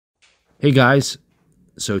Hey guys,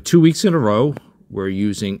 so 2 weeks in a row, we're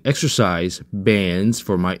using exercise bands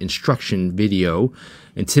for my instruction video.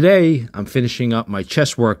 And today, I'm finishing up my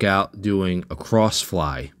chest workout doing a cross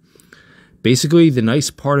fly. Basically, the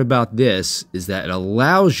nice part about this is that it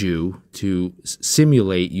allows you to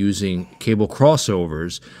simulate using cable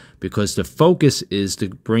crossovers because the focus is to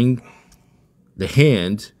bring the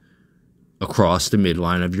hand across the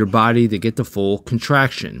midline of your body to get the full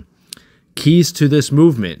contraction. Keys to this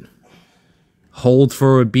movement: hold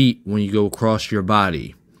for a beat when you go across your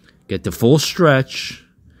body. Get the full stretch,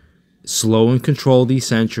 slow and controlled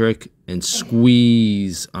eccentric, and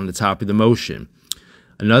squeeze on the top of the motion.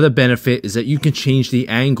 Another benefit is that you can change the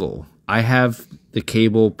angle. I have the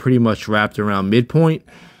cable pretty much wrapped around midpoint,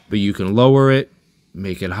 but you can lower it,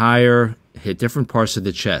 make it higher, hit different parts of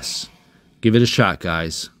the chest. Give it a shot,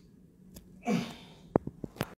 guys.